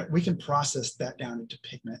 we can process that down into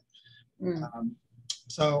pigment.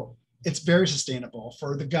 So it's very sustainable.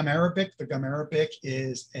 For the gum arabic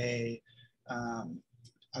is a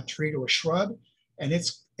tree to a shrub, and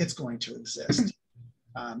it's going to exist.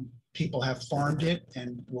 People have farmed it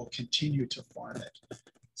and will continue to farm it.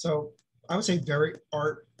 So I would say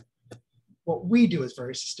what we do is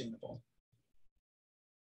very sustainable.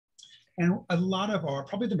 And a lot of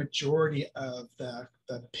probably the majority of the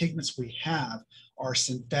pigments we have are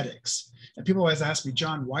synthetics. And people always ask me,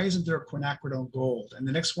 John, why isn't there a quinacridone gold? And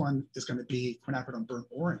the next one is going to be quinacridone burnt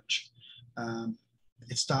orange.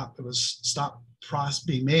 It was stopped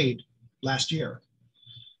being made last year.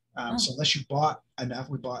 So unless you bought enough,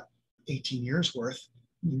 we bought 18 years worth,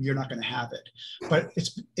 you're not going to have it. But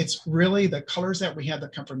it's really the colors that we have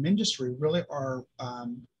that come from industry really are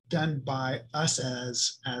done by us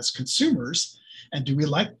as consumers. And do we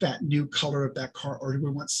like that new color of that car, or do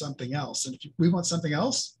we want something else? And if we want something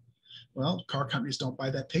else, well, car companies don't buy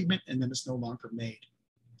that pigment, and then it's no longer made.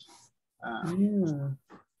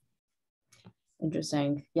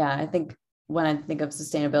 Interesting. Yeah, I think when I think of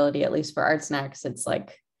sustainability, at least for ArtSnacks, it's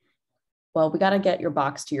like, well, we got to get your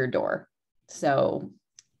box to your door. So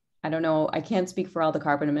I don't know, I can't speak for all the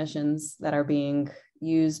carbon emissions that are being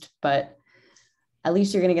used, but at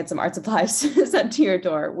least you're going to get some art supplies sent to your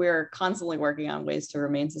door. We're constantly working on ways to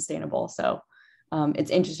remain sustainable. So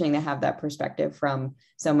it's interesting to have that perspective from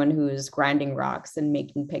someone who's grinding rocks and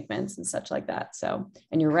making pigments and such like that. So,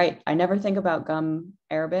 and you're right, I never think about gum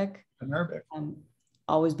arabic.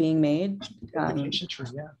 Always being made.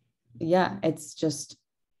 Yeah, it's just,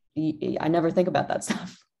 I never think about that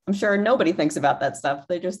stuff. I'm sure nobody thinks about that stuff.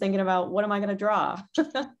 They're just thinking about, what am I going to draw?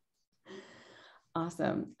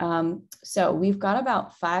 Awesome. So we've got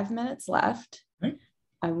about 5 minutes left.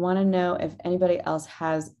 I want to know if anybody else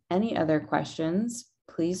has any other questions.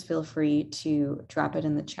 Please feel free to drop it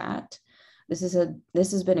in the chat. This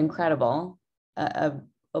has been incredible. A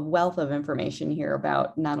wealth of information here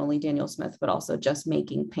about not only Daniel Smith, but also just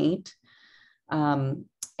making paint.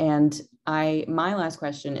 And my last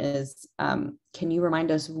question is, can you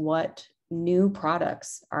remind us what new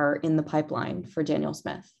products are in the pipeline for Daniel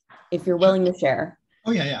Smith, if you're willing to share?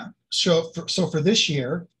 Oh, yeah. So for this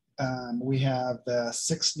year, we have the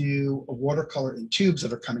 6 new watercolor in tubes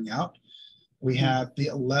that are coming out. We have the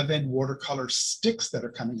 11 watercolor sticks that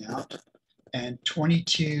are coming out, and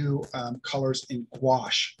 22 colors in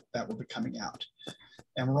gouache that will be coming out.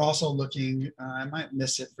 And we're also looking, I might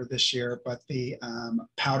miss it for this year, but the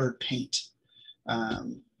powdered paint.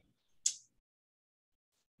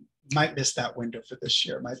 Might miss that window for this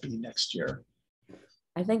year, might be next year.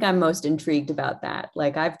 I think I'm most intrigued about that.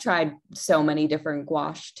 Like, I've tried so many different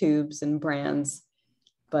gouache tubes and brands,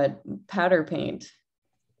 but powder paint,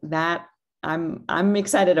 that I'm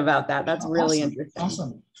excited about that. That's really interesting.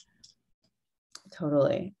 Awesome.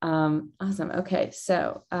 Totally. Awesome. Okay.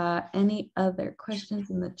 So any other questions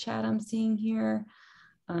in the chat I'm seeing here?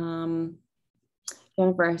 Jennifer,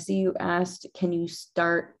 I see you asked, can you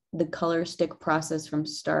start the color stick process from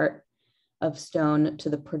start of stone to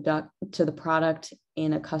the product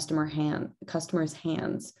in a customer's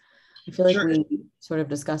hands? I feel like we sort of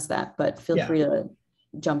discussed that, but feel free to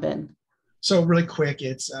jump in. So really quick,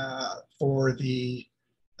 it's for the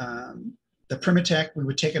Primatech, we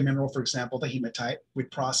would take a mineral, for example, the hematite.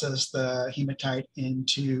 We'd process the hematite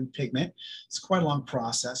into pigment. It's quite a long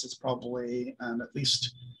process. It's probably at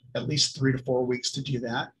least 3 to 4 weeks to do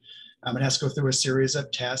that. It has to go through a series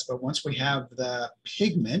of tests, but once we have the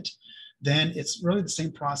pigment, then it's really the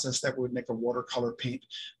same process that would make a watercolor paint.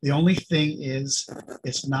 The only thing is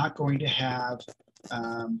it's not going to have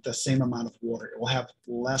the same amount of water. It will have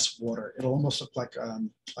less water. It'll almost look like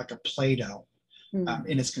a Play-Doh.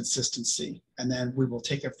 In its consistency, and then we will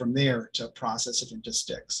take it from there to process it into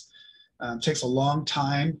sticks. It takes a long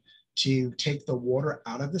time to take the water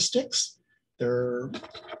out of the sticks. They're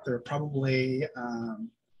probably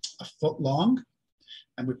a foot long,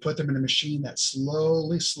 and we put them in a machine that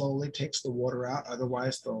slowly takes the water out.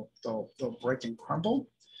 Otherwise, they'll break and crumble.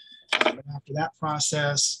 And after that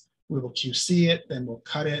process, we will QC it, then we'll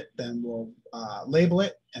cut it, then we'll label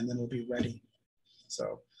it, and then we'll be ready.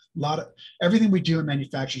 So everything we do in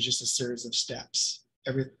manufacturing is just a series of steps.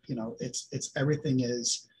 Everything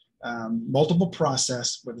is multiple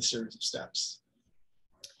process with a series of steps.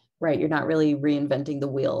 Right, you're not really reinventing the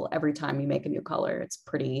wheel every time you make a new color. It's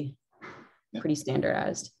pretty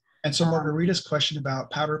standardized. And so Margarita's question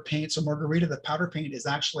about powder paint. So Margarita, the powder paint is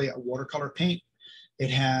actually a watercolor paint. It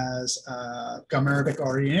has gum arabic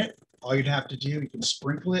already in it. All you'd have to do, you can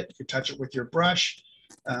sprinkle it, you can touch it with your brush.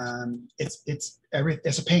 It's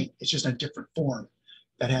a paint. It's just a different form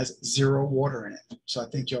that has 0 water in it. So I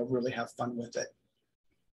think you'll really have fun with it.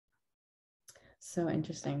 So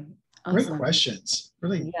interesting. Awesome. Great questions.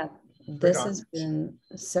 Really. Yeah, this has been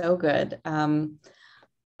so good.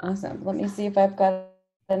 Awesome. Let me see if I've got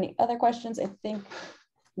any other questions. I think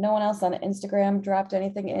no one else on Instagram dropped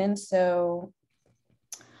anything in. So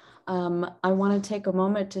I want to take a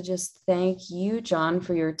moment to just thank you, John,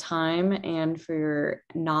 for your time and for your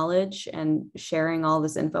knowledge and sharing all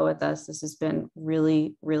this info with us. This has been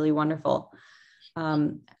really, really wonderful.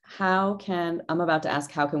 I'm about to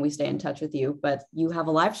ask, how can we stay in touch with you? But you have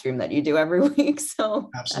a live stream that you do every week. So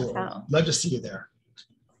absolutely. Love to see you there.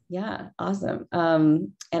 Yeah, awesome.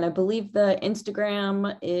 And I believe the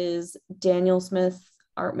Instagram is Daniel Smith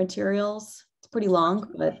Art Materials. Pretty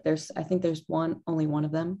long, but I think there's only one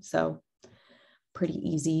of them, so pretty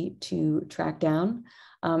easy to track down.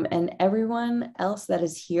 And everyone else that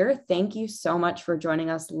is here, thank you so much for joining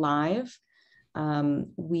us live.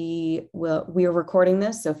 We are recording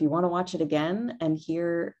this, so if you want to watch it again and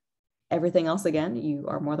hear everything else again, you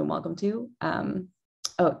are more than welcome to.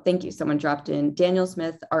 Oh, thank you. Someone dropped in Daniel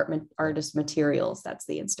Smith Artist Materials. That's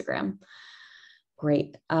the Instagram.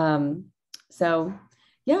 Great. So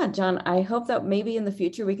yeah, John, I hope that maybe in the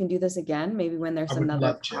future we can do this again. Maybe when there's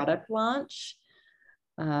another product launch,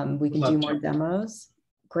 we can do more demos.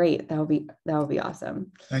 Great, that would be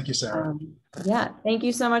awesome. Thank you, Sarah. Yeah, thank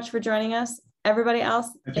you so much for joining us. Everybody else,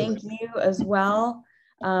 thank you as well.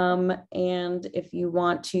 And if you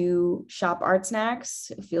want to shop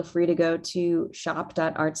ArtSnacks, feel free to go to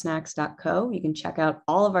shop.artsnacks.co. You can check out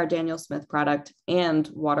all of our Daniel Smith product and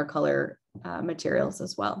watercolor materials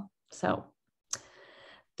as well. So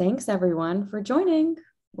thanks everyone for joining.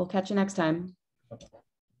 We'll catch you next time.